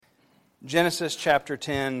Genesis chapter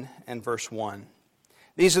 10 and verse 1.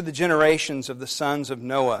 These are the generations of the sons of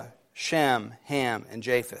Noah, Shem, Ham, and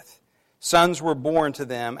Japheth. Sons were born to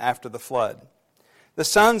them after the flood. The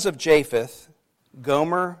sons of Japheth,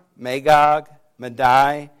 Gomer, Magog,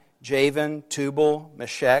 Madai, Javan, Tubal,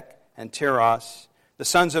 Meshech, and Tiras. The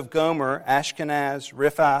sons of Gomer, Ashkenaz,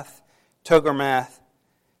 Riphath, Togarmath.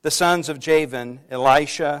 The sons of Javan,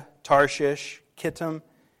 Elisha, Tarshish, Kittim,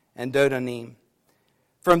 and Dodanim.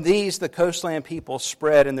 From these the coastland people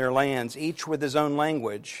spread in their lands, each with his own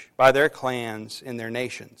language, by their clans in their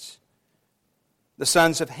nations. The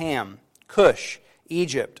sons of Ham, Cush,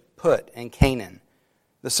 Egypt, Put, and Canaan.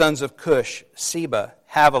 The sons of Cush, Seba,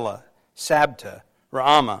 Havilah, Sabta,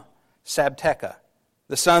 Raamah, Sabteca.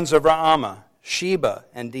 The sons of Raamah, Sheba,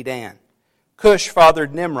 and Dedan. Cush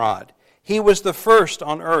fathered Nimrod. He was the first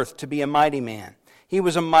on earth to be a mighty man. He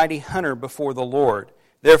was a mighty hunter before the Lord.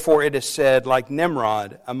 Therefore it is said, like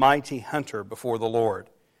Nimrod, a mighty hunter before the Lord.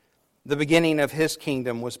 The beginning of his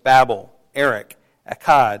kingdom was Babel, Erech,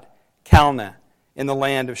 Akkad, Calneh, in the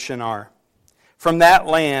land of Shinar. From that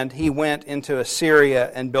land he went into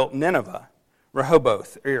Assyria and built Nineveh,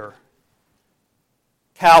 Rehoboth,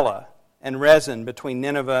 Calah, and Rezin between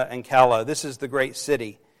Nineveh and Calah. This is the great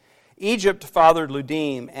city. Egypt fathered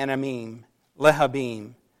Ludim, Anamim,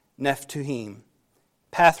 Lehabim, Nephtuhim,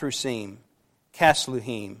 Pathrusim,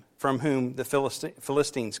 Casluhim, from whom the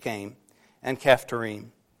Philistines came, and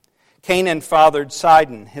Caphtorim. Canaan fathered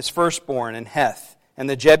Sidon, his firstborn, and Heth, and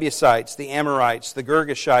the Jebusites, the Amorites, the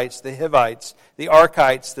Girgashites, the Hivites, the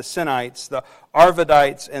Archites, the Sinites, the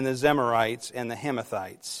Arvadites, and the Zemarites, and the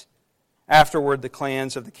Hamathites. Afterward, the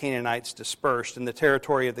clans of the Canaanites dispersed, and the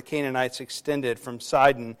territory of the Canaanites extended from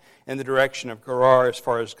Sidon in the direction of Gerar as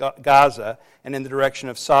far as Gaza, and in the direction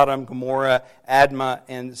of Sodom, Gomorrah, Admah,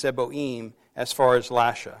 and Zeboim as far as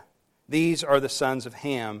Lasha. These are the sons of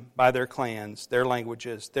Ham by their clans, their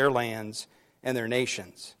languages, their lands, and their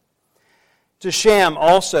nations. To Shem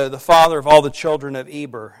also, the father of all the children of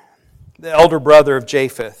Eber, the elder brother of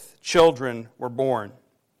Japheth, children were born.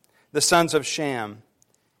 The sons of Shem,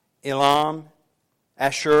 Elam,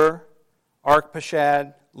 Ashur,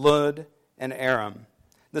 Arpachshad, Lud, and Aram.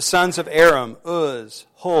 The sons of Aram, Uz,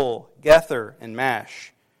 Hul, Gether, and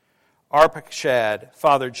Mash. Arpachshad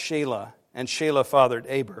fathered Shelah, and Shelah fathered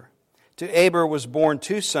Aber. To Aber was born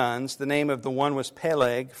two sons. The name of the one was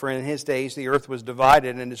Peleg, for in his days the earth was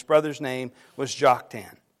divided, and his brother's name was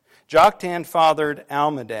Joktan. Joktan fathered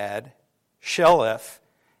Almadad, Sheleph,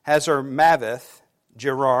 Hazarmaveth,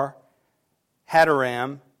 Gerar,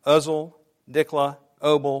 Hadaram, Uzal, Diklah,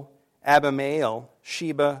 Obal, Abimael,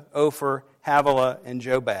 Sheba, Ophir, Havilah, and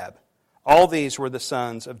Jobab. All these were the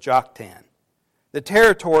sons of Joktan. The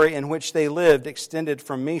territory in which they lived extended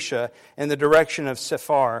from Mesha in the direction of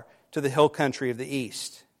Sephar to the hill country of the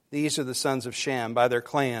east. These are the sons of Shem by their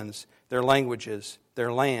clans, their languages,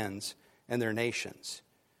 their lands, and their nations.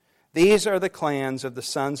 These are the clans of the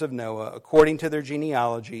sons of Noah according to their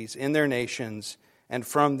genealogies in their nations, and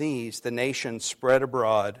from these the nations spread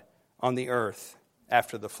abroad on the earth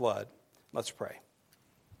after the flood. Let's pray.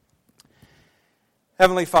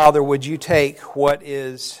 Heavenly Father, would you take what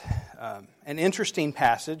is an interesting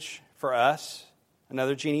passage for us,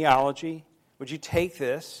 another genealogy? Would you take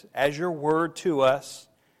this as your word to us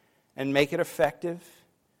and make it effective,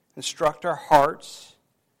 instruct our hearts,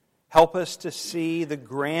 help us to see the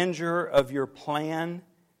grandeur of your plan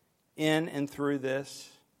in and through this.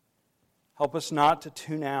 Help us not to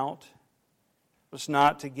tune out. Help us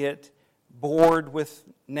not to get bored with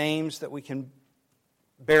names that we can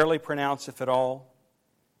barely pronounce, if at all.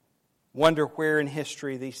 Wonder where in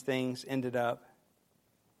history these things ended up.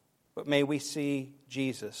 But may we see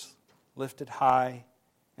Jesus lifted high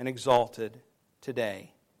and exalted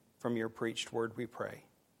today from your preached word, we pray.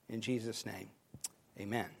 In Jesus' name,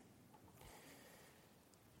 amen.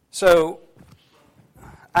 So,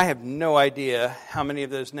 I have no idea how many of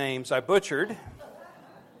those names I butchered.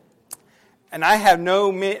 And I have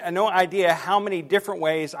no idea how many different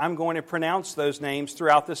ways I'm going to pronounce those names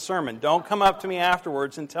throughout this sermon. Don't come up to me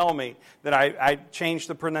afterwards and tell me that I changed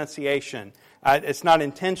the pronunciation. It's not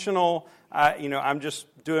intentional. I'm just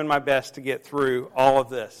doing my best to get through all of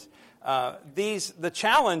this. The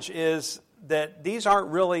challenge is that these aren't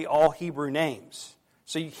really all Hebrew names.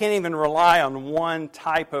 So you can't even rely on one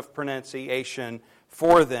type of pronunciation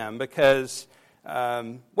for them because...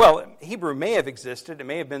 Hebrew may have existed. It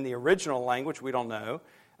may have been the original language. We don't know.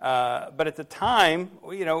 But at the time,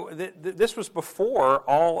 this was before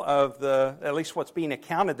all of the, at least what's being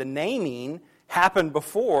accounted, the naming happened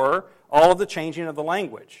before all of the changing of the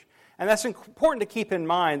language. And that's important to keep in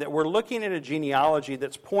mind that we're looking at a genealogy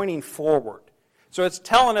that's pointing forward. So it's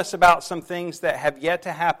telling us about some things that have yet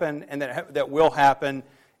to happen and that will happen,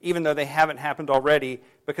 even though they haven't happened already,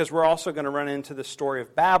 because we're also going to run into the story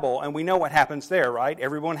of Babel, and we know what happens there, right?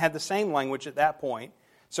 Everyone had the same language at that point.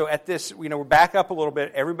 So at this, we're back up a little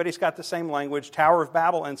bit. Everybody's got the same language. Tower of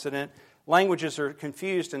Babel incident. Languages are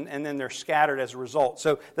confused, and then they're scattered as a result.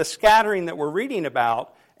 So the scattering that we're reading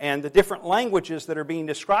about and the different languages that are being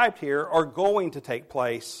described here are going to take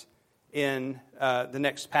place in the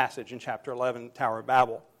next passage in chapter 11, Tower of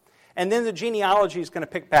Babel. And then the genealogy is going to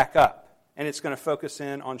pick back up, and it's going to focus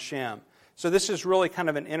in on Shem. So this is really kind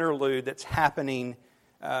of an interlude that's happening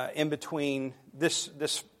in between this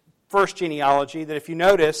first genealogy that, if you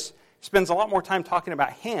notice, spends a lot more time talking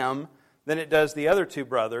about Ham than it does the other two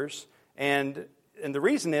brothers. And the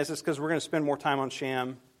reason is because we're going to spend more time on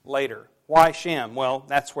Shem later. Why Shem? Well,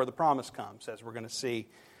 that's where the promise comes, as we're going to see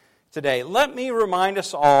today. Let me remind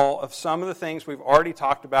us all of some of the things we've already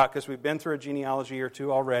talked about, because we've been through a genealogy or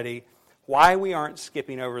two already, why we aren't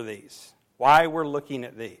skipping over these, why we're looking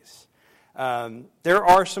at these. There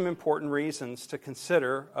are some important reasons to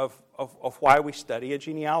consider of why we study a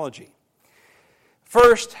genealogy.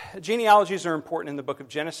 First, genealogies are important in the book of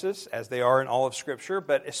Genesis, as they are in all of Scripture,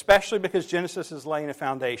 but especially because Genesis is laying a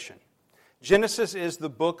foundation. Genesis is the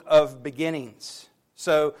book of beginnings.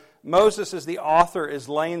 So Moses, as the author, is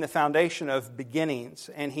laying the foundation of beginnings,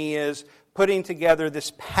 and he is putting together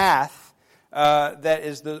this path that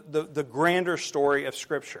is the grander story of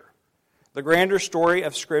Scripture. The grander story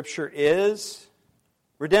of Scripture is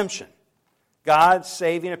redemption. God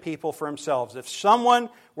saving a people for Himself. If someone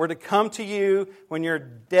were to come to you when you're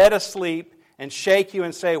dead asleep and shake you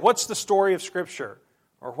and say, "What's the story of Scripture?"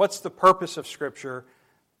 or "What's the purpose of Scripture?"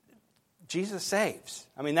 Jesus saves.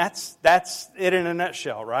 I mean, that's it in a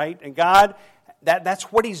nutshell, right? And God, that's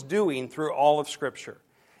what He's doing through all of Scripture.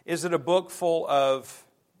 Is it a book full of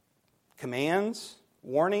commands,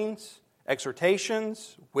 warnings,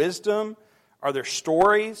 exhortations, wisdom? Are there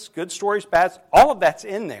stories, good stories, bad? All of that's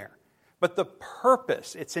in there. But the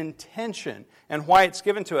purpose, its intention, and why it's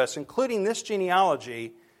given to us, including this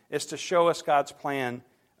genealogy, is to show us God's plan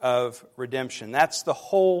of redemption. That's the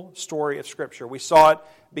whole story of Scripture. We saw it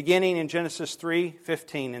beginning in Genesis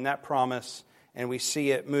 3:15 in that promise, and we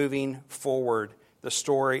see it moving forward, the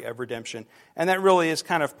story of redemption. And that really is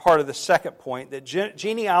kind of part of the second point, that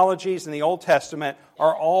genealogies in the Old Testament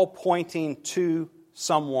are all pointing to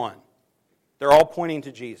someone. They're all pointing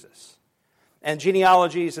to Jesus. And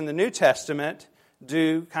genealogies in the New Testament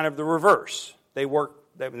do kind of the reverse. They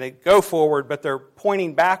go forward, but they're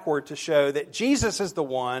pointing backward to show that Jesus is the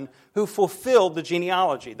one who fulfilled the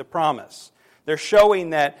genealogy, the promise. They're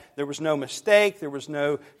showing that there was no mistake, there was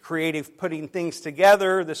no creative putting things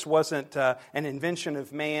together, this wasn't an invention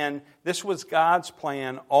of man. This was God's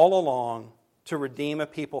plan all along to redeem a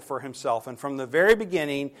people for Himself. And from the very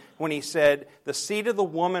beginning, when He said, "The seed of the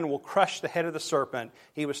woman will crush the head of the serpent,"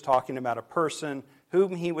 He was talking about a person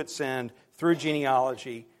whom He would send through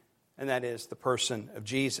genealogy, and that is the person of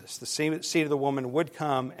Jesus. The seed of the woman would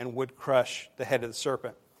come and would crush the head of the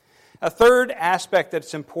serpent. A third aspect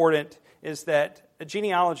that's important is that a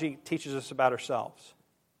genealogy teaches us about ourselves.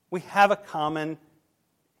 We have a common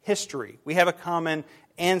history. We have a common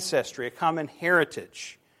ancestry, a common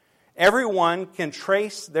heritage. Everyone can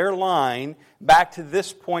trace their line back to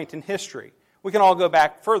this point in history. We can all go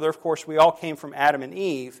back further. Of course, we all came from Adam and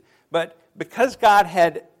Eve. But because God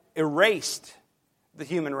had erased the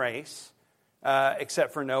human race,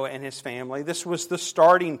 except for Noah and his family, this was the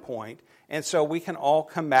starting point. And so we can all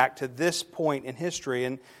come back to this point in history.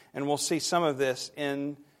 And we'll see some of this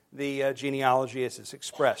in the genealogy as it's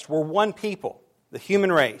expressed. We're one people, the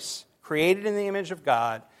human race, created in the image of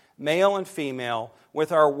God, male and female,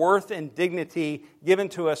 with our worth and dignity given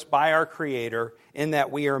to us by our Creator, in that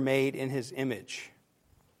we are made in His image.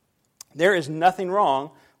 There is nothing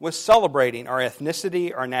wrong with celebrating our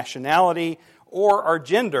ethnicity, our nationality, or our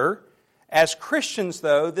gender. As Christians,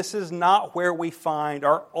 though, this is not where we find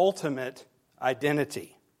our ultimate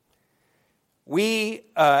identity. We,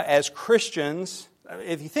 as Christians,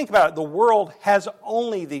 if you think about it, the world has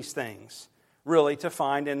only these things, really, to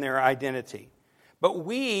find in their identity. But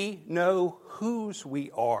we know whose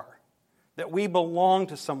we are, that we belong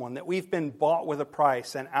to someone, that we've been bought with a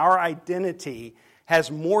price, and our identity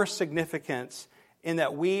has more significance in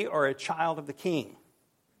that we are a child of the King.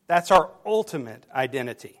 That's our ultimate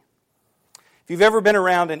identity. If you've ever been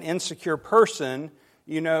around an insecure person,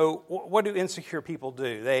 you know, what do insecure people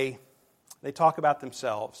do? They talk about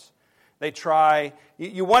themselves. They try,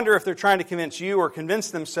 you wonder if they're trying to convince you or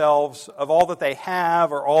convince themselves of all that they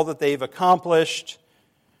have or all that they've accomplished.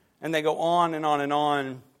 And they go on and on and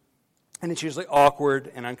on. And it's usually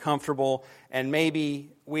awkward and uncomfortable, and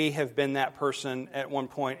maybe we have been that person at one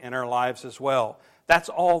point in our lives as well. That's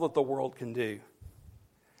all that the world can do.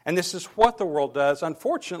 And this is what the world does,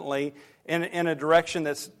 unfortunately, in a direction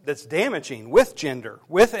that's damaging with gender,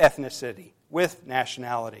 with ethnicity, with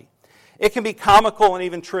nationality. It can be comical and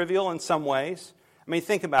even trivial in some ways. I mean,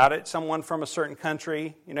 think about it. Someone from a certain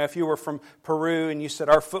country, if you were from Peru and you said,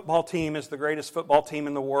 our football team is the greatest football team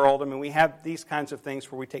in the world. I mean, we have these kinds of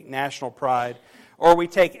things where we take national pride, or we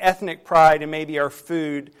take ethnic pride in maybe our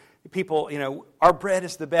food. People, our bread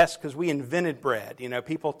is the best because we invented bread.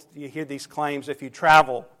 You hear these claims if you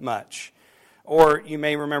travel much. Or you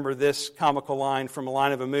may remember this comical line from a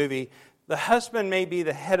line of a movie. The husband may be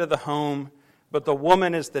the head of the home, but the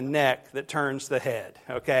woman is the neck that turns the head.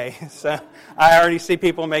 Okay? So I already see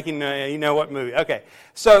people making, what movie. Okay.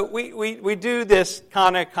 So we do this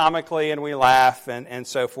kind of comically and we laugh and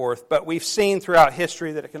so forth. But we've seen throughout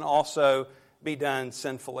history that it can also be done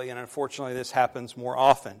sinfully. And unfortunately, this happens more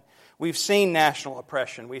often. We've seen national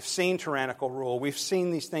oppression. We've seen tyrannical rule. We've seen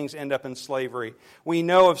these things end up in slavery. We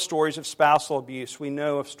know of stories of spousal abuse. We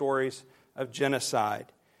know of stories of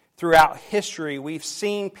genocide. Throughout history, we've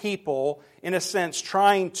seen people, in a sense,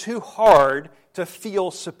 trying too hard to feel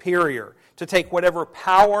superior, to take whatever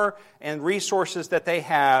power and resources that they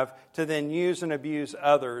have to then use and abuse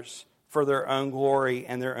others for their own glory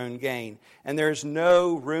and their own gain. And there's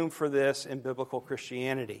no room for this in biblical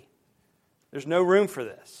Christianity. There's no room for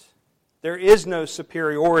this. There is no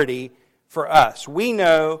superiority for us. We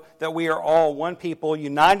know that we are all one people,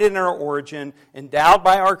 united in our origin, endowed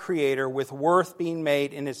by our Creator with worth being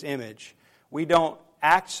made in His image. We don't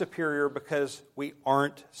act superior because we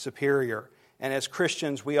aren't superior. And as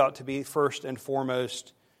Christians, we ought to be first and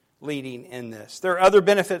foremost leading in this. There are other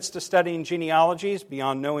benefits to studying genealogies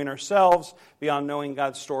beyond knowing ourselves, beyond knowing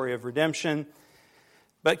God's story of redemption.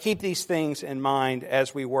 But keep these things in mind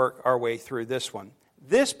as we work our way through this one.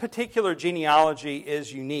 This particular genealogy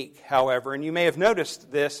is unique, however, and you may have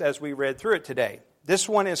noticed this as we read through it today. This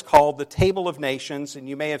one is called the Table of Nations, and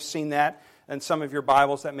you may have seen that in some of your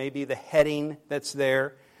Bibles. That may be the heading that's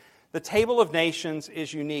there. The Table of Nations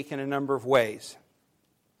is unique in a number of ways.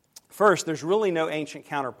 First, there's really no ancient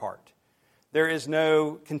counterpart. There is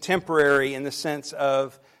no contemporary in the sense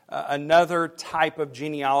of another type of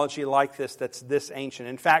genealogy like this that's this ancient.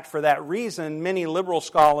 In fact, for that reason, many liberal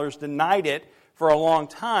scholars denied it for a long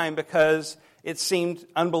time because it seemed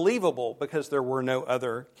unbelievable because there were no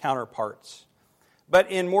other counterparts. But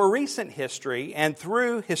in more recent history and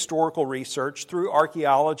through historical research, through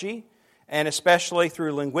archaeology, and especially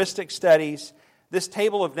through linguistic studies, this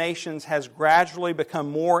Table of Nations has gradually become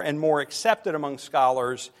more and more accepted among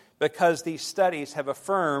scholars because these studies have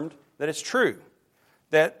affirmed that it's true,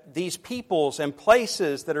 that these peoples and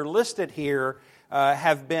places that are listed here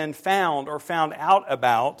have been found or found out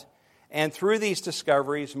about. And through these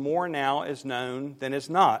discoveries, more now is known than is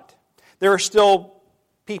not. There are still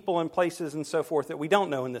people and places and so forth that we don't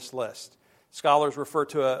know in this list. Scholars refer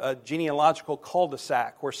to a genealogical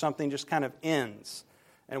cul-de-sac where something just kind of ends.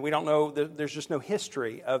 And we don't know, there's just no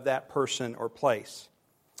history of that person or place.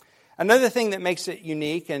 Another thing that makes it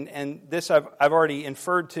unique, and this I've already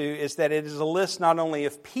inferred to, is that it is a list not only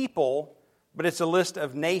of people, but it's a list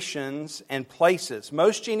of nations and places.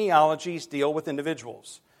 Most genealogies deal with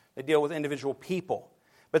individuals. They deal with individual people.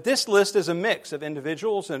 But this list is a mix of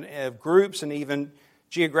individuals and of groups and even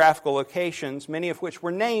geographical locations, many of which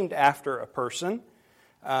were named after a person.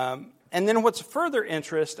 And then what's further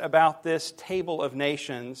interest about this Table of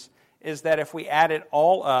Nations is that if we add it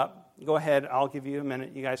all up, go ahead, I'll give you a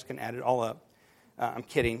minute, you guys can add it all up. I'm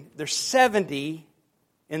kidding. There's 70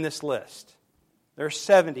 in this list. There are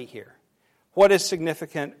 70 here. What is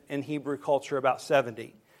significant in Hebrew culture about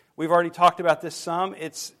 70? We've already talked about this some.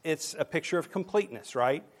 It's a picture of completeness,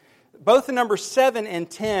 right? Both the numbers 7 and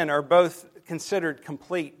 10 are both considered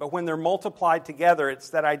complete, but when they're multiplied together, it's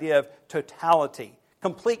that idea of totality,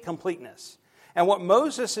 completeness. And what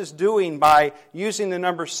Moses is doing by using the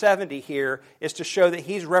number 70 here is to show that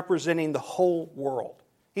he's representing the whole world.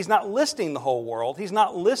 He's not listing the whole world. He's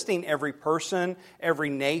not listing every person, every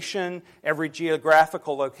nation, every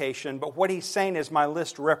geographical location, but what he's saying is my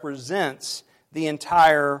list represents the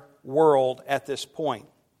entire world at this point.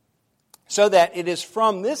 So that it is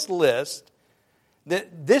from this list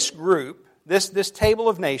that this group, this Table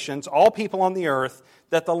of Nations, all people on the earth,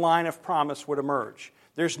 that the line of promise would emerge.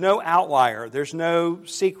 There's no outlier. There's no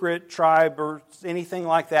secret tribe or anything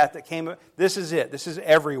like that came. This is it. This is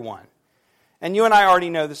everyone. And you and I already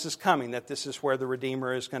know this is coming, that this is where the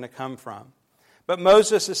Redeemer is going to come from. But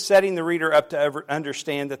Moses is setting the reader up to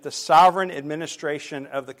understand that the sovereign administration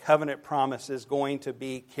of the covenant promise is going to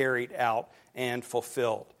be carried out and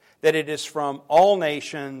fulfilled. That it is from all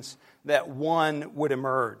nations that one would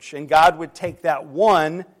emerge. And God would take that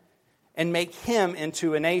one and make him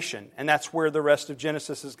into a nation. And that's where the rest of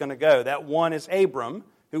Genesis is going to go. That one is Abram,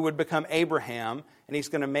 who would become Abraham, and he's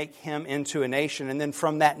going to make him into a nation. And then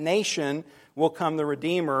from that nation will come the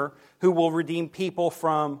Redeemer, who will redeem people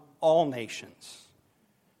from all nations.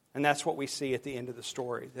 And that's what we see at the end of the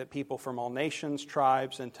story, that people from all nations,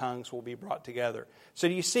 tribes, and tongues will be brought together. So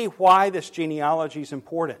do you see why this genealogy is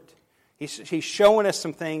important? He's showing us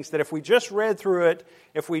some things that if we just read through it,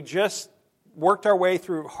 if we just worked our way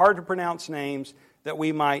through hard-to-pronounce names, that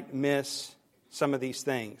we might miss some of these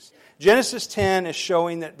things. Genesis 10 is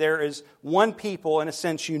showing that there is one people, in a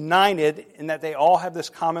sense, united in that they all have this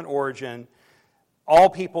common origin, all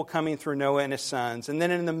people coming through Noah and his sons. And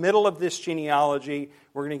then in the middle of this genealogy,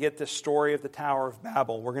 we're going to get this story of the Tower of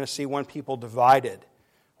Babel. We're going to see one people divided,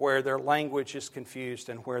 where their language is confused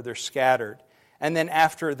and where they're scattered. And then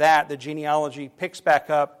after that, the genealogy picks back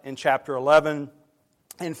up in chapter 11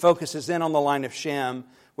 and focuses in on the line of Shem,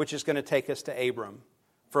 which is going to take us to Abram,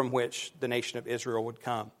 from which the nation of Israel would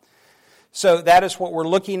come. So that is what we're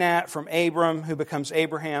looking at from Abram, who becomes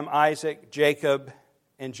Abraham, Isaac, Jacob,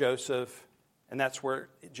 and Joseph. And that's where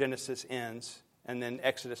Genesis ends. And then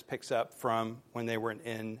Exodus picks up from when they were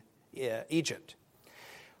in Egypt.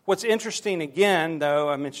 What's interesting again, though,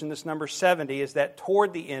 I mentioned this number 70, is that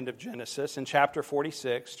toward the end of Genesis, in chapter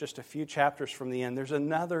 46, just a few chapters from the end, there's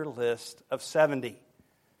another list of 70.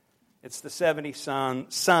 It's the 70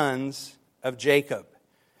 sons of Jacob.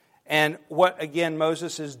 And what, again,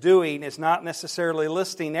 Moses is doing is not necessarily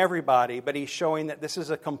listing everybody, but he's showing that this is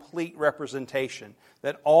a complete representation,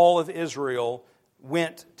 that all of Israel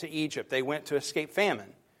went to Egypt. They went to escape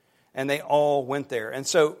famine, and they all went there. And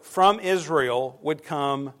so from Israel would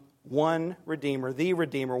come one Redeemer, the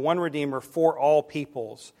Redeemer, one Redeemer for all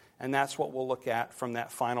peoples. And that's what we'll look at from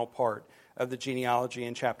that final part of the genealogy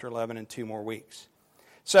in chapter 11 in 2 more weeks.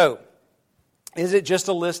 So, is it just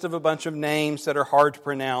a list of a bunch of names that are hard to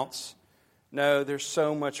pronounce? No, there's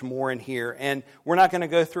so much more in here. And we're not going to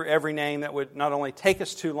go through every name. That would not only take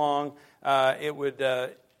us too long, it would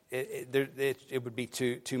be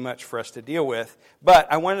too much for us to deal with. But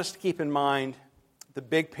I want us to keep in mind the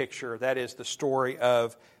big picture, that is the story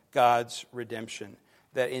of God's redemption,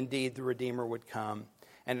 that indeed the Redeemer would come.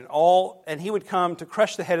 And he would come to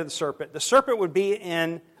crush the head of the serpent. The serpent would be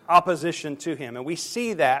in opposition to him. And we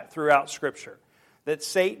see that throughout Scripture. That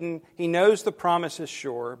Satan, he knows the promise is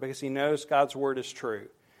sure because he knows God's word is true.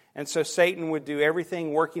 And so Satan would do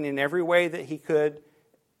everything, working in every way that he could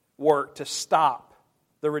work to stop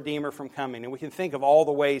the Redeemer from coming. And we can think of all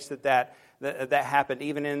the ways that happened,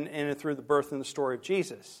 even in and through the birth and the story of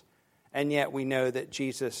Jesus. And yet we know that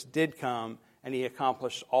Jesus did come and he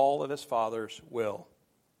accomplished all of his Father's will.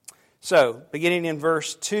 So, beginning in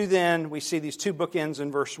verse 2 then, we see these two bookends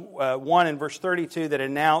in verse 1 and verse 32 that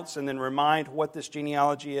announce and then remind what this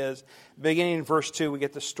genealogy is. Beginning in verse 2, we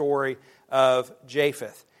get the story of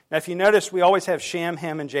Japheth. Now, if you notice, we always have Shem,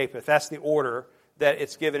 Ham, and Japheth. That's the order that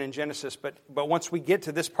it's given in Genesis. But once we get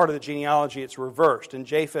to this part of the genealogy, it's reversed, and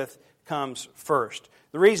Japheth comes first.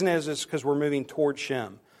 The reason is because we're moving toward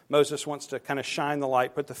Shem. Moses wants to kind of shine the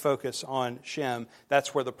light, put the focus on Shem.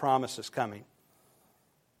 That's where the promise is coming.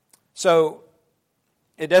 So,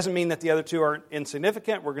 it doesn't mean that the other two are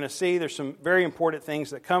insignificant. We're going to see there's some very important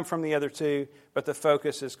things that come from the other two, but the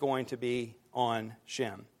focus is going to be on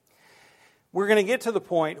Shem. We're going to get to the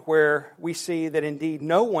point where we see that indeed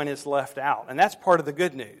no one is left out, and that's part of the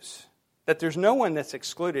good news, that there's no one that's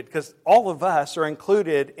excluded, because all of us are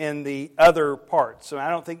included in the other parts. So I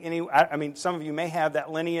don't think some of you may have that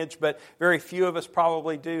lineage, but very few of us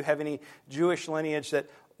probably do have any Jewish lineage. That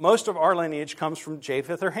most of our lineage comes from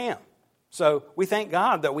Japheth or Ham. So we thank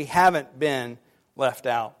God that we haven't been left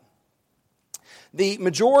out. The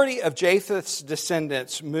majority of Japheth's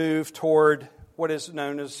descendants moved toward what is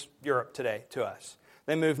known as Europe today to us.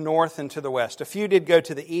 They moved north and to the west. A few did go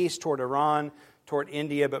to the east toward Iran, toward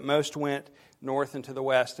India, but most went north and to the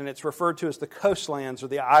west. And it's referred to as the coastlands or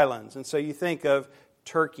the islands. And so you think of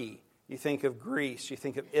Turkey, you think of Greece, you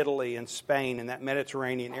think of Italy and Spain and that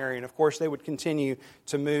Mediterranean area. And of course, they would continue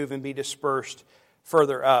to move and be dispersed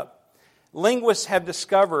further up. Linguists have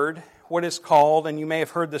discovered what is called, and you may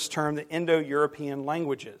have heard this term, the Indo-European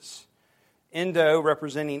languages. Indo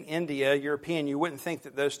representing India, European. You wouldn't think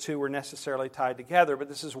that those two were necessarily tied together, but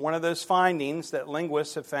this is one of those findings that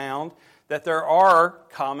linguists have found, that there are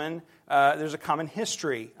common there's a common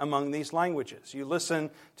history among these languages. You listen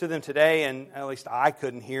to them today, and at least I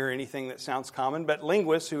couldn't hear anything that sounds common, but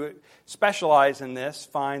linguists who specialize in this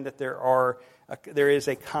find that there is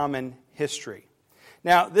a common history.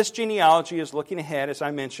 Now, this genealogy is looking ahead, as I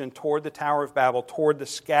mentioned, toward the Tower of Babel, toward the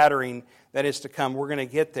scattering that is to come. We're going to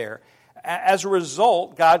get there. As a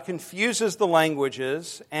result, God confuses the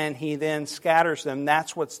languages, and He then scatters them.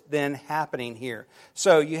 That's what's then happening here.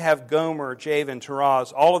 So you have Gomer, Javan,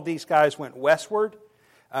 Taraz. All of these guys went westward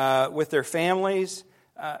with their families,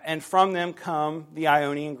 and from them come the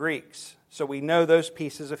Ionian Greeks. So we know those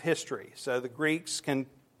pieces of history. So the Greeks can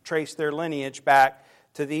trace their lineage back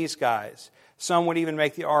to these guys. Some would even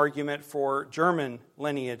make the argument for German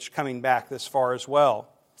lineage coming back this far as well.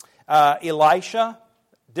 Elisha,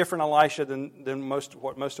 different Elisha than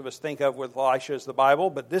what most of us think of with Elisha as the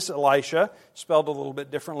Bible, but this Elisha, spelled a little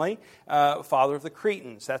bit differently, father of the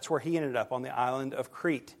Cretans. That's where he ended up, on the island of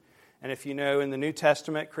Crete. And if you know, in the New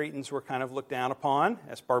Testament, Cretans were kind of looked down upon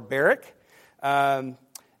as barbaric.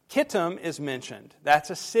 Kittim is mentioned.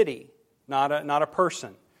 That's a city, not a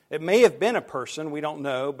person. It may have been a person, we don't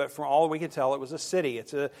know, but from all we can tell, it was a city.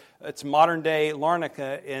 It's modern-day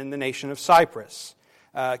Larnaca in the nation of Cyprus.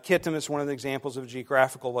 Kittim is one of the examples of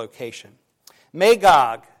geographical location.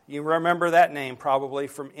 Magog, you remember that name probably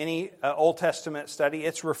from any Old Testament study.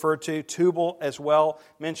 It's referred to. Tubal as well,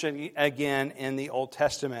 mentioned again in the Old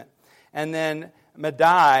Testament. And then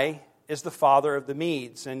Madai is the father of the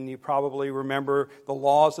Medes, and you probably remember the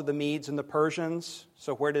laws of the Medes and the Persians.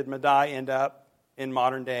 So where did Madai end up? In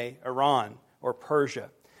modern-day Iran or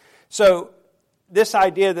Persia. So this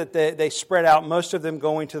idea that they spread out, most of them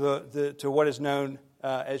going to what is known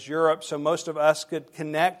as Europe, so most of us could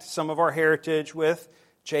connect some of our heritage with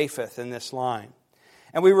Japheth in this line.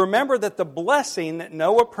 And we remember that the blessing that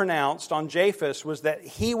Noah pronounced on Japheth was that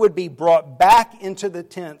he would be brought back into the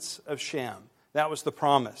tents of Shem. That was the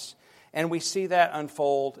promise. And we see that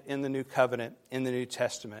unfold in the New Covenant, in the New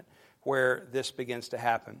Testament, where this begins to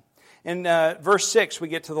happen. In verse 6, we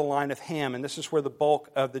get to the line of Ham, and this is where the bulk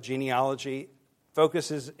of the genealogy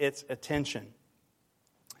focuses its attention.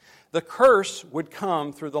 The curse would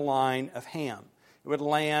come through the line of Ham. It would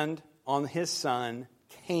land on his son,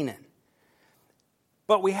 Canaan.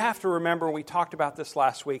 But we have to remember, we talked about this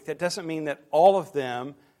last week, that doesn't mean that all of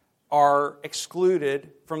them are excluded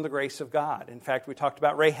from the grace of God. In fact, we talked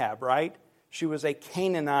about Rahab, right? She was a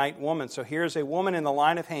Canaanite woman. So here's a woman in the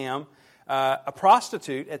line of Ham, a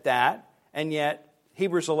prostitute at that, and yet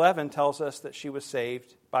Hebrews 11 tells us that she was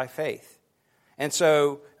saved by faith. And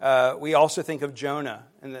so we also think of Jonah,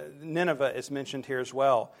 and Nineveh is mentioned here as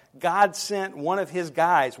well. God sent one of His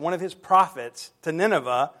guys, one of His prophets, to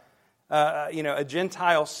Nineveh, a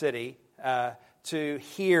Gentile city, to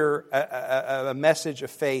hear a message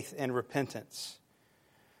of faith and repentance.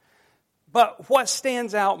 But what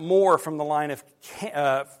stands out more from the line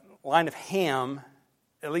of Ham,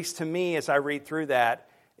 at least to me as I read through that,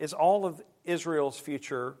 is all of Israel's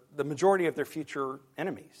future, the majority of their future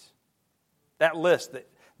enemies. That list,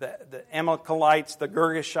 the Amalekites, the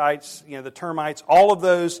Girgashites, the Termites, all of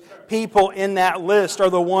those people in that list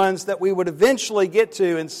are the ones that we would eventually get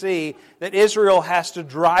to and see that Israel has to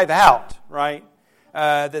drive out, right?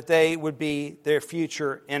 That they would be their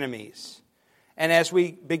future enemies. And as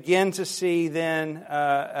we begin to see then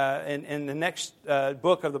in the next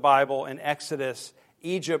book of the Bible, in Exodus,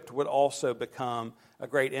 Egypt would also become a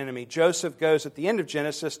great enemy. Joseph goes at the end of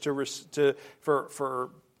Genesis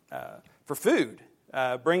for food.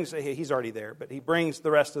 He's already there, but he brings the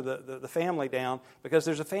rest of the family down because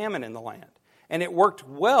there's a famine in the land. And it worked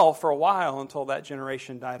well for a while until that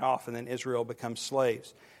generation died off, and then Israel becomes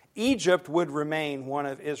slaves. Egypt would remain one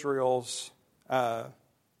of Israel's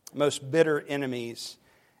most bitter enemies,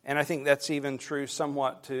 and I think that's even true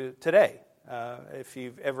somewhat to today. If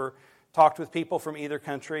you've ever talked with people from either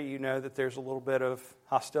country, you know that there's a little bit of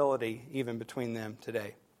hostility even between them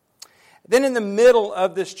today. Then in the middle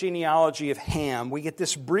of this genealogy of Ham, we get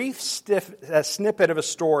this brief snippet of a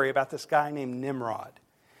story about this guy named Nimrod.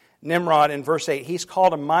 Nimrod, in verse 8, he's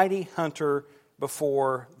called a mighty hunter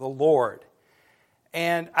before the Lord.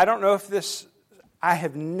 And I don't know if I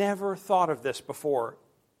have never thought of this before.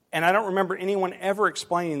 And I don't remember anyone ever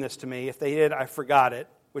explaining this to me. If they did, I forgot it,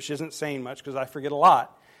 which isn't saying much because I forget a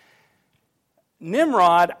lot.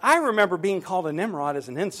 Nimrod, I remember being called a Nimrod as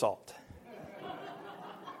an insult.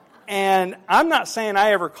 And I'm not saying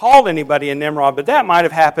I ever called anybody a Nimrod, but that might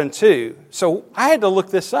have happened too. So I had to look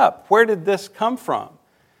this up. Where did this come from?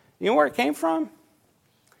 You know where it came from?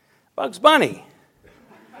 Bugs Bunny.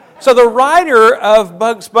 So the writer of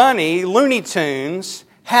Bugs Bunny, Looney Tunes,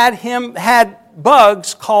 had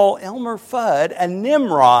Bugs call Elmer Fudd a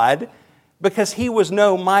Nimrod Because he was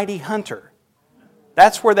no mighty hunter.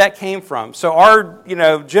 That's where that came from. So our,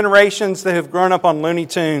 generations that have grown up on Looney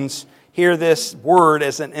Tunes hear this word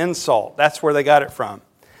as an insult. That's where they got it from.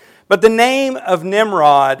 But the name of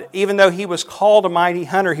Nimrod, even though he was called a mighty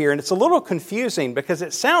hunter here, and it's a little confusing because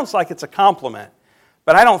it sounds like it's a compliment,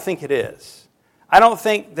 but I don't think it is. I don't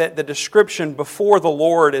think that the description before the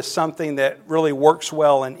Lord is something that really works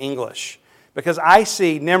well in English. Because I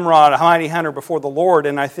see Nimrod, a mighty hunter, before the Lord,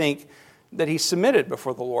 and I think that he submitted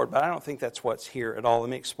before the Lord, but I don't think that's what's here at all. Let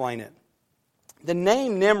me explain it. The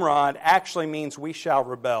name Nimrod actually means we shall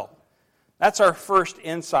rebel. That's our first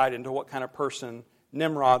insight into what kind of person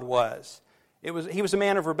Nimrod was. He was a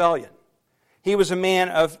man of rebellion. He was a man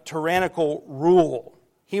of tyrannical rule.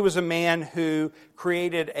 He was a man who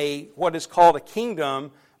created what is called a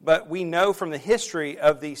kingdom, but we know from the history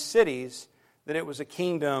of these cities that it was a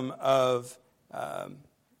kingdom of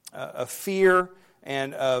fear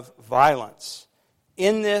and of violence.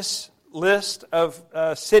 In this list of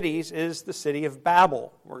cities is the city of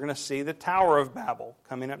Babel. We're going to see the Tower of Babel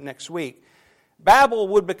coming up next week. Babel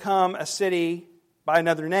would become a city by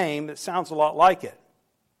another name that sounds a lot like it.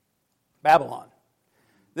 Babylon.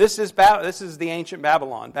 This is the ancient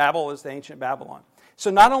Babylon. Babel is the ancient Babylon.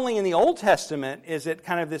 So not only in the Old Testament is it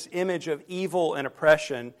kind of this image of evil and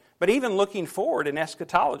oppression, but even looking forward in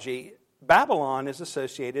eschatology, Babylon is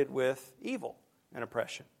associated with evil and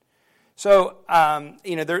oppression. So,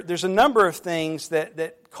 there's a number of things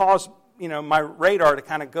that cause, my radar to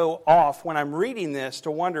kind of go off when I'm reading this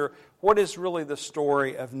to wonder what is really the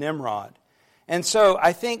story of Nimrod. And so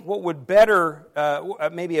I think what would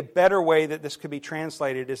maybe a better way that this could be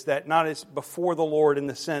translated is that not as before the Lord in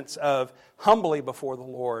the sense of humbly before the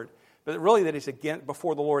Lord, but really that he's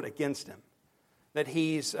before the Lord against him. That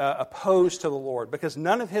he's opposed to the Lord. Because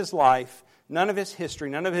none of his life, none of his history,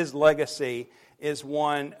 none of his legacy is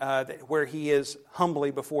one where he is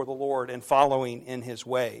humbly before the Lord and following in his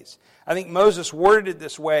ways. I think Moses worded it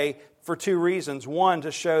this way for two reasons. One,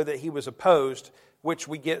 to show that he was opposed, which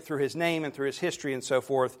we get through his name and through his history and so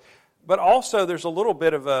forth. But also there's a little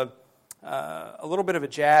bit of a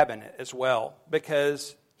jab in it as well,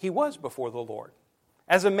 because he was before the Lord.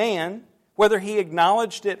 As a man, whether he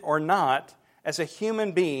acknowledged it or not, as a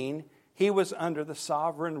human being, he was under the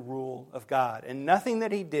sovereign rule of God, and nothing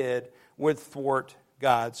that he did would thwart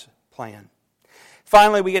God's plan.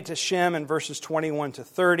 Finally, we get to Shem in verses 21 to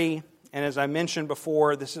 30, and as I mentioned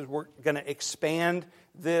before, we're going to expand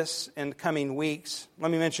this in coming weeks.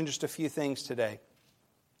 Let me mention just a few things today.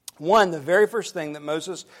 One, the very first thing that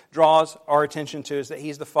Moses draws our attention to is that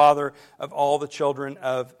he's the father of all the children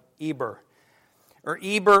of Eber. Or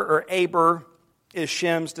Aber is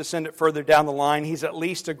Shem's descendant further down the line. He's at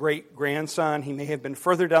least a great-grandson. He may have been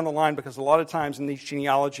further down the line because a lot of times in these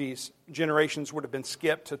genealogies, generations would have been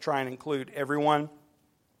skipped to try and include everyone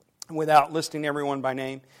without listing everyone by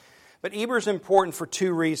name. But Eber's important for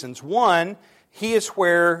two reasons. One, he is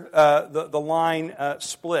where the line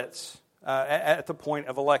splits at the point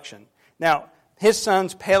of election. Now, his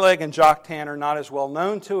sons Peleg and Joktan are not as well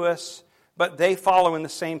known to us, but they follow in the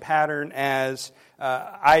same pattern as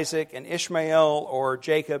Isaac and Ishmael or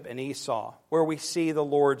Jacob and Esau, where we see the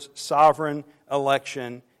Lord's sovereign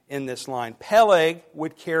election in this line. Peleg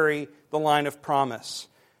would carry the line of promise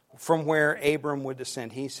from where Abram would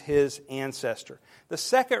descend. He's his ancestor. The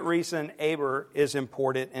second reason Aber is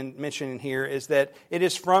important and mentioned here is that it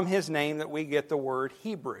is from his name that we get the word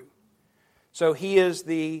Hebrew. So he is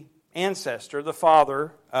the ancestor, the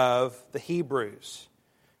father of the Hebrews.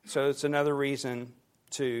 So it's another reason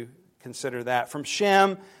to consider that. From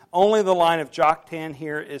Shem, only the line of Joktan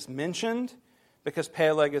here is mentioned because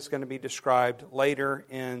Peleg is going to be described later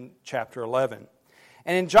in chapter 11.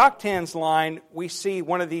 And in Joktan's line, we see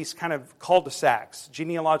one of these kind of cul-de-sacs,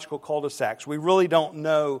 genealogical cul-de-sacs. We really don't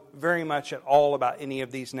know very much at all about any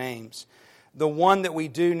of these names. The one that we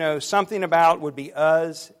do know something about would be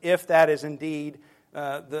Uz, if that is indeed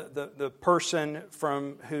the person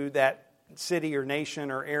from who that city or nation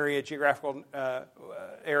or area, geographical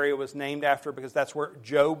area was named after, because that's where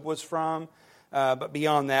Job was from. But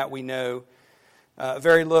beyond that, we know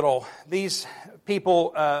very little. These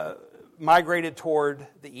people migrated toward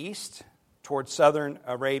the east, toward southern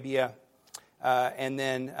Arabia, and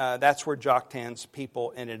then that's where Joktan's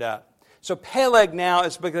people ended up. So Peleg now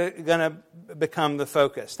is going to become the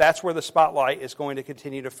focus. That's where the spotlight is going to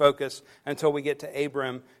continue to focus until we get to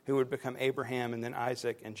Abram, who would become Abraham, and then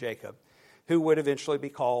Isaac and Jacob, who would eventually be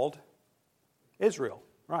called Israel.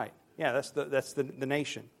 Right. Yeah, that's the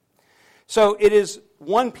nation. So it is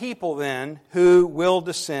one people then who will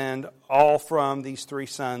descend all from these three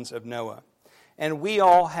sons of Noah. And we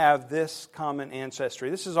all have this common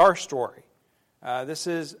ancestry. This is our story. This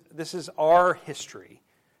is our history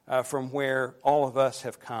from where all of us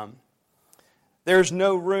have come. There's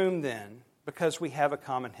no room then, because we have a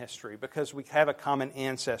common history, because we have a common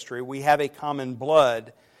ancestry, we have a common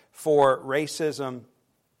blood for racism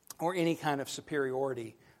or any kind of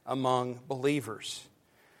superiority among believers.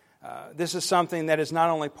 This is something that is not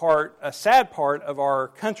only a sad part of our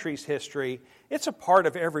country's history, it's a part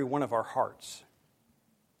of every one of our hearts.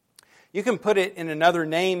 You can put it in another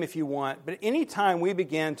name if you want, but anytime we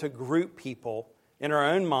begin to group people in our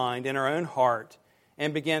own mind, in our own heart,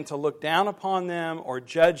 and begin to look down upon them or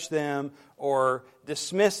judge them or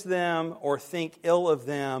dismiss them or think ill of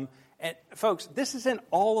them, and folks, this is in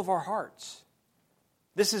all of our hearts.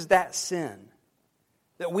 This is that sin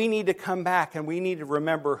that we need to come back and we need to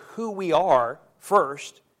remember who we are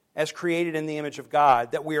first as created in the image of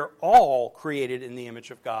God, that we are all created in the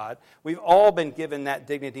image of God. We've all been given that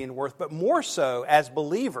dignity and worth, but more so as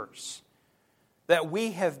believers, that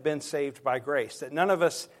we have been saved by grace, that none of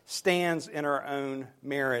us stands in our own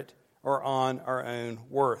merit or on our own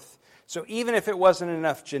worth. So even if it wasn't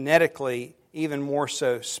enough genetically, even more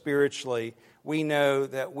so spiritually, we know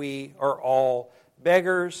that we are all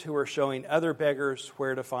beggars who are showing other beggars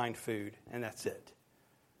where to find food, and that's it.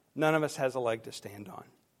 None of us has a leg to stand on.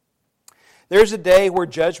 There's a day where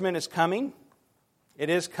judgment is coming. It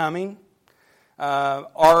is coming.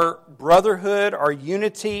 Our brotherhood, our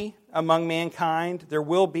unity among mankind, there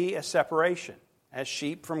will be a separation as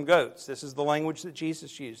sheep from goats. This is the language that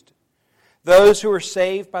Jesus used. Those who are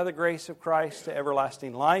saved by the grace of Christ to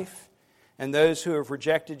everlasting life, and those who have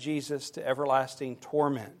rejected Jesus to everlasting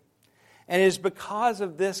torment. And it is because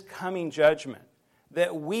of this coming judgment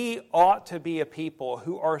that we ought to be a people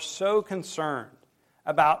who are so concerned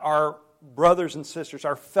about our brothers and sisters,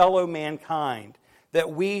 our fellow mankind,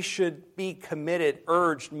 that we should be committed,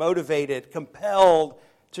 urged, motivated, compelled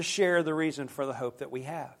to share the reason for the hope that we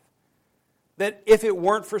have. That if it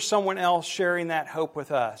weren't for someone else sharing that hope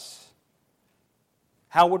with us,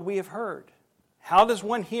 how would we have heard? How does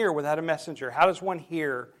one hear without a messenger? How does one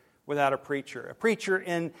hear without a preacher? A preacher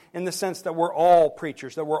in the sense that we're all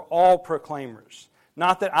preachers, that we're all proclaimers.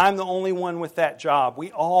 Not that I'm the only one with that job.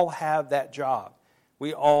 We all have that job.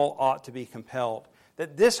 We all ought to be compelled.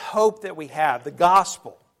 That this hope that we have, the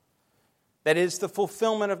gospel, that is the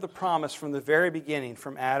fulfillment of the promise from the very beginning,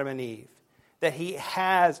 from Adam and Eve, that He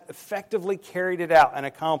has effectively carried it out and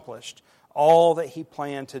accomplished all that He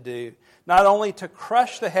planned to do. Not only to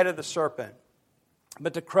crush the head of the serpent,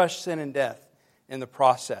 but to crush sin and death in the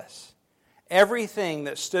process. Everything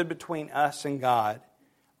that stood between us and God,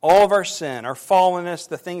 all of our sin, our fallenness,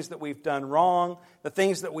 the things that we've done wrong, the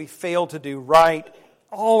things that we failed to do right,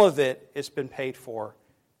 all of it has been paid for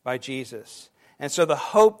by Jesus. And so the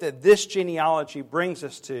hope that this genealogy brings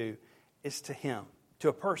us to is to Him, to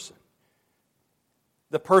a person.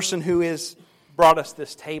 The person who has brought us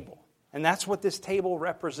this table. And that's what this table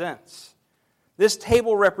represents. This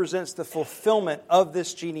table represents the fulfillment of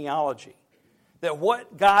this genealogy. That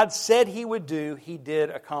what God said He would do, He did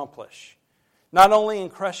accomplish. Not only in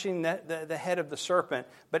crushing the head of the serpent,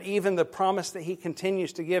 but even the promise that He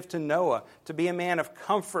continues to give to Noah, to be a man of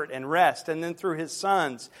comfort and rest, and then through his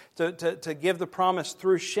sons, to give the promise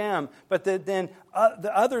through Shem, but that then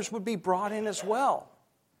the others would be brought in as well.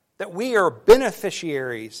 That we are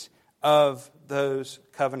beneficiaries of those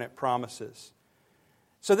covenant promises.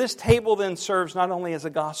 So this table then serves not only as a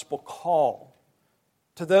gospel call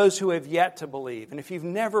to those who have yet to believe. And if you've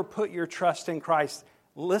never put your trust in Christ,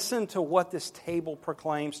 listen to what this table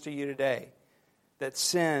proclaims to you today. That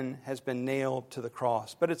sin has been nailed to the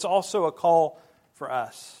cross. But it's also a call for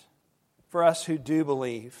us who do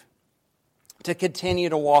believe, to continue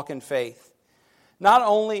to walk in faith. Not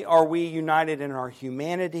only are we united in our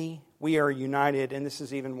humanity, we are united, and this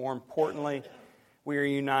is even more importantly, we are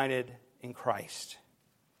united in Christ.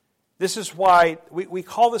 This is why we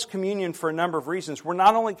call this communion for a number of reasons. We're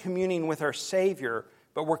not only communing with our Savior,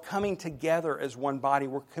 but we're coming together as one body.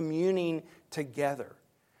 We're communing together.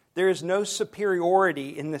 There is no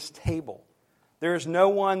superiority in this table. There is no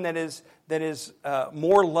one that is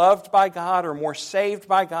more loved by God or more saved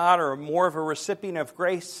by God or more of a recipient of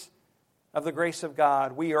grace, of the grace of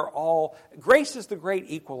God. We are all... Grace is the great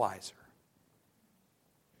equalizer.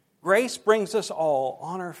 Grace brings us all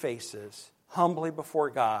on our faces, humbly before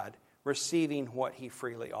God, receiving what He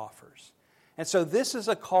freely offers. And so this is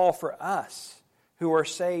a call for us who are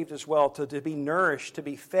saved as well, to be nourished, to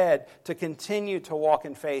be fed, to continue to walk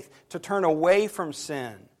in faith, to turn away from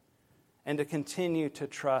sin, and to continue to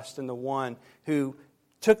trust in the one who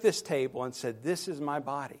took this table and said, "This is my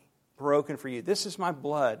body broken for you. This is my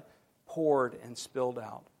blood poured and spilled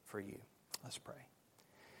out for you." Let's pray.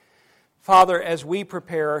 Father, as we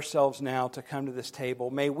prepare ourselves now to come to this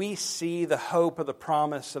table, may we see the hope of the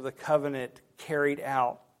promise of the covenant carried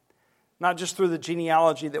out. Not just through the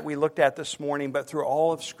genealogy that we looked at this morning, but through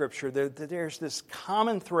all of Scripture. There's this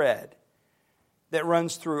common thread that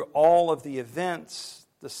runs through all of the events,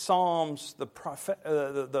 the Psalms, the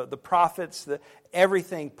prophets,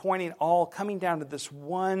 everything pointing all, coming down to this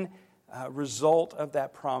one result of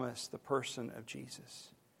that promise, the person of Jesus.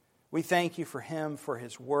 We thank you for Him, for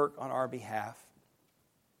His work on our behalf.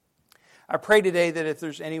 I pray today that if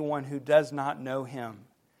there's anyone who does not know Him,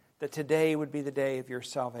 that today would be the day of your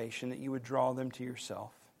salvation, that you would draw them to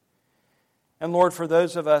yourself. And Lord, for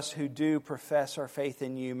those of us who do profess our faith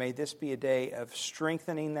in you, may this be a day of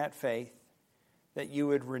strengthening that faith, that you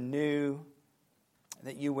would renew,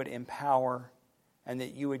 that you would empower, and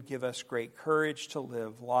that you would give us great courage to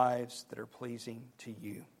live lives that are pleasing to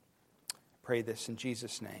you. I pray this in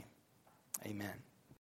Jesus' name. Amen.